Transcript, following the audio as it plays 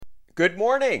Good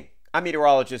morning. I'm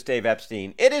meteorologist Dave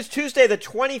Epstein. It is Tuesday, the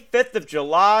 25th of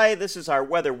July. This is our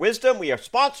Weather Wisdom. We are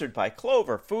sponsored by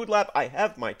Clover Food Lab. I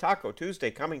have my Taco Tuesday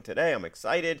coming today. I'm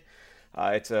excited.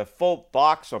 It's a full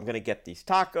box, so I'm going to get these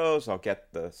tacos. I'll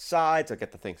get the sides. I'll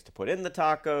get the things to put in the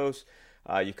tacos.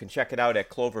 You can check it out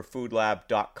at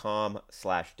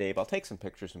cloverfoodlab.com/Dave. I'll take some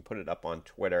pictures and put it up on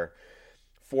Twitter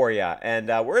for you. And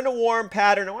we're in a warm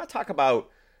pattern. I want to talk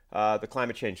about the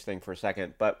climate change thing for a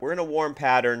second, but we're in a warm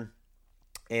pattern.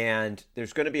 And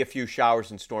there's going to be a few showers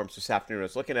and storms this afternoon. I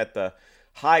was looking at the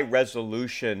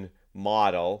high-resolution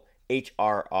model,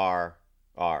 HRRR,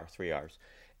 3 R's.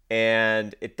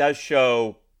 And it does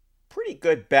show pretty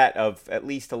good bet of at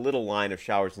least a little line of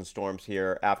showers and storms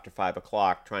here after 5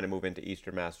 o'clock, trying to move into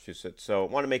eastern Massachusetts. So I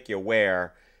want to make you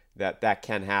aware that that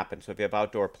can happen. So if you have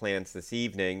outdoor plans this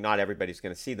evening, not everybody's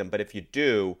going to see them. But if you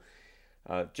do,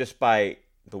 just by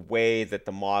the way that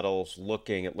the model's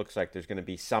looking, it looks like there's going to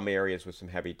be some areas with some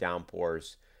heavy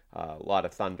downpours, a lot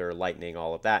of thunder, lightning,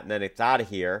 all of that. And then it's out of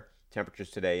here. Temperatures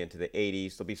today into the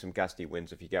 80s. There'll be some gusty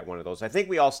winds if you get one of those. I think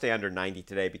we all stay under 90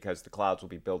 today because the clouds will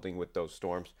be building with those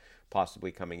storms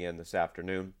possibly coming in this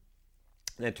afternoon.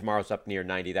 And then tomorrow's up near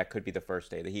 90. That could be the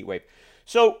first day of the heat wave.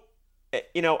 So,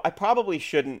 I probably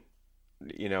shouldn't,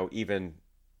 even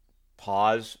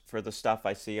pause for the stuff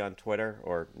I see on Twitter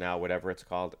or now whatever it's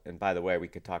called. And by the way, we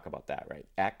could talk about that, right?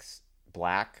 X,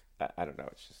 black, I don't know.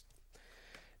 It's just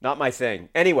not my thing.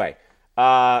 Anyway,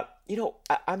 I'm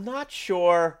not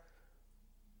sure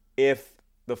if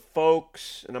the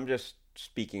folks, and I'm just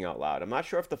speaking out loud, I'm not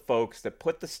sure if the folks that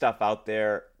put the stuff out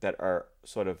there that are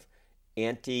sort of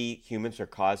anti-humans are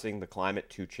causing the climate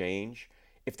to change,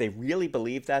 if they really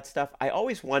believe that stuff. I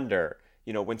always wonder,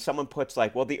 when someone puts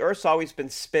like, well, the Earth's always been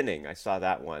spinning. I saw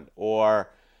that one.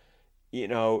 Or,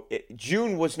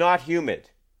 June was not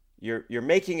humid. You're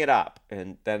making it up.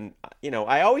 And then,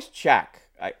 I always check.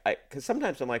 Because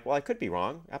sometimes I'm like, well, I could be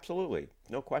wrong. Absolutely.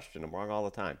 No question. I'm wrong all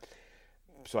the time.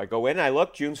 So I go in and I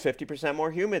look, June's 50%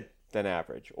 more humid than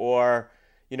average. Or,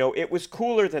 it was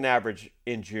cooler than average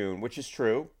in June, which is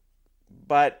true.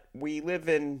 But we live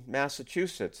in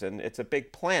Massachusetts and it's a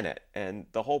big planet. And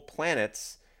the whole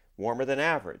planet's warmer than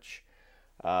average.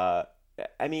 Does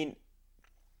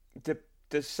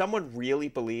someone really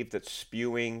believe that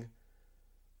spewing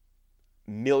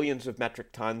millions of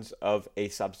metric tons of a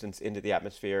substance into the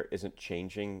atmosphere isn't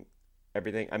changing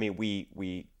everything?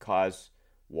 We cause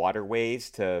waterways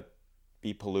to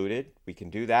be polluted. We can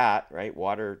do that, right?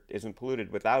 Water isn't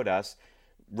polluted without us.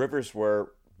 Rivers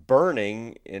were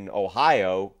burning in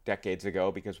Ohio decades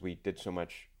ago because we did so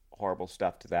much horrible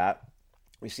stuff to that.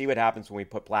 We see what happens when we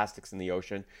put plastics in the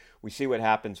ocean. We see what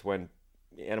happens when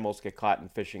animals get caught in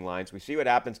fishing lines. We see what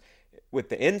happens with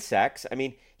the insects.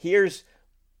 Here's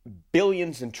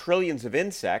billions and trillions of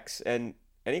insects, and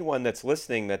anyone that's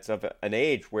listening that's of an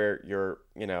age where you're,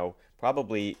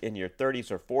 probably in your 30s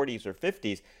or 40s or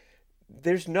 50s,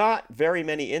 there's not very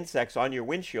many insects on your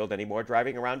windshield anymore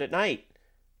driving around at night.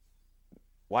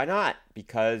 Why not?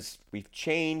 Because we've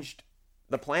changed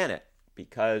the planet.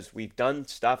 Because we've done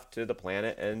stuff to the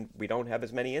planet and we don't have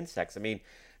as many insects. I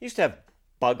used to have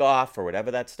bug off or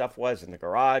whatever that stuff was in the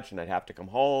garage, and I'd have to come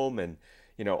home and,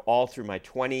 all through my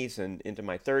 20s and into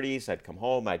my 30s, I'd come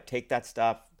home, I'd take that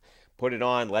stuff, put it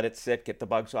on, let it sit, get the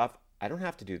bugs off. I don't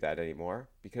have to do that anymore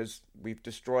because we've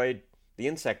destroyed the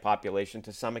insect population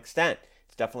to some extent.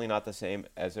 It's definitely not the same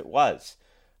as it was.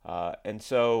 And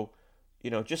so,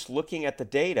 just looking at the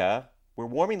data, we're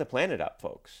warming the planet up,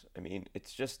 folks.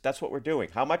 That's what we're doing.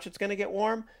 How much it's going to get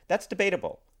warm, that's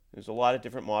debatable. There's a lot of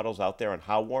different models out there on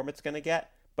how warm it's going to get,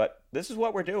 but this is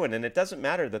what we're doing. And it doesn't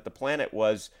matter that the planet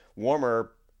was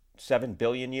warmer 7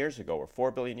 billion years ago or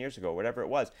 4 billion years ago, whatever it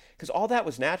was, because all that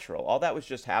was natural. All that was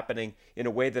just happening in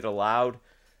a way that allowed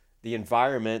the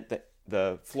environment,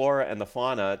 the flora and the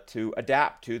fauna to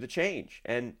adapt to the change.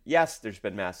 And yes, there's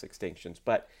been mass extinctions,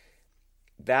 but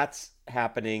that's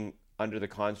happening under the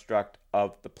construct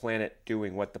of the planet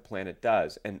doing what the planet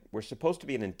does. And we're supposed to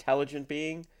be an intelligent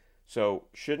being, so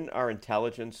shouldn't our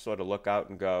intelligence sort of look out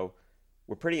and go,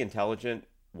 we're pretty intelligent,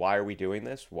 why are we doing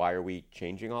this? Why are we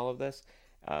changing all of this?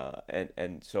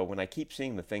 And so when I keep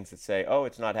seeing the things that say, oh,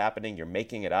 it's not happening, you're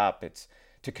making it up, it's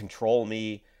to control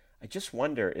me, I just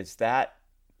wonder, is that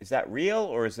real,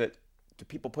 or do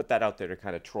people put that out there to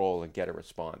kind of troll and get a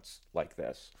response like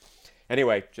this?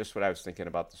 Anyway, just what I was thinking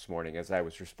about this morning as I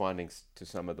was responding to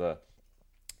some of the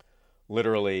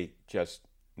literally just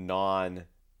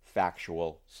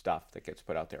non-factual stuff that gets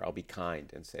put out there. I'll be kind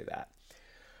and say that.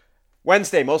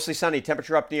 Wednesday, mostly sunny,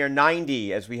 temperature up near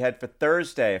 90 as we head for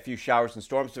Thursday. A few showers and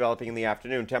storms developing in the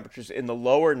afternoon, temperatures in the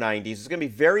lower 90s. It's going to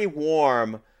be very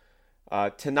warm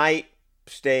Tonight,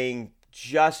 staying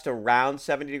just around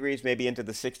 70 degrees, maybe into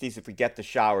the 60s. If we get the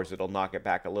showers, it'll knock it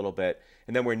back a little bit.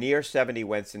 And then we're near 70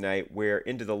 Wednesday night. We're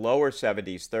into the lower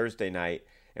 70s Thursday night,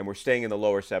 and we're staying in the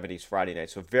lower 70s Friday night.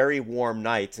 So very warm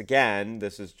nights. Again,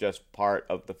 this is just part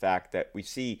of the fact that we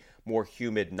see more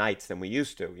humid nights than we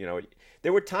used to.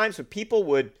 There were times when people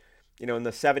would, in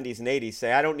the 70s and 80s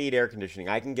say, I don't need air conditioning.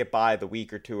 I can get by the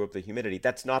week or two of the humidity.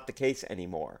 That's not the case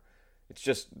anymore. It's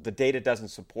just the data doesn't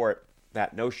support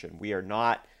that notion. We are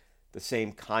not the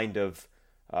same kind of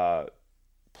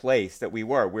place that we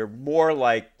were. We're more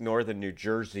like northern New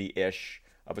Jersey-ish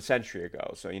of a century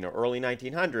ago. So, early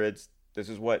 1900s, this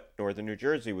is what northern New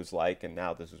Jersey was like, and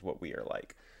now this is what we are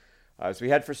like. As we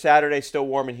head for Saturday, still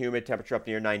warm and humid, temperature up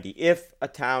near 90. If a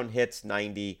town hits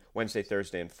 90 Wednesday,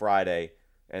 Thursday, and Friday,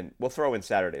 and we'll throw in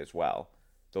Saturday as well,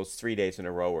 those 3 days in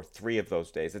a row or 3 of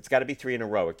those days. It's got to be 3 in a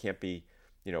row. It can't be,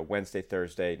 Wednesday,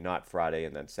 Thursday, not Friday,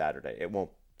 and then Saturday. It won't.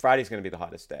 Friday's going to be the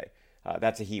hottest day.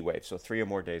 That's a heat wave, so 3 or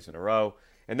more days in a row.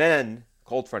 And then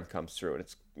cold front comes through, and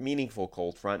it's meaningful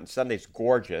cold front. And Sunday's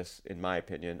gorgeous, in my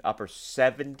opinion. Upper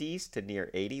 70s to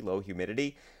near 80, low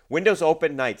humidity. Windows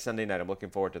open night Sunday night. I'm looking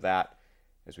forward to that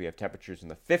as we have temperatures in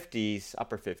the 50s,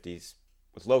 upper 50s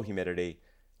with low humidity,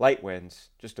 light winds.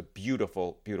 Just a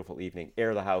beautiful, beautiful evening.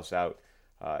 Air the house out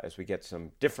as we get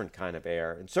some different kind of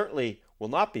air. And certainly will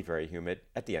not be very humid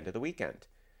at the end of the weekend.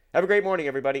 Have a great morning,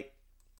 everybody.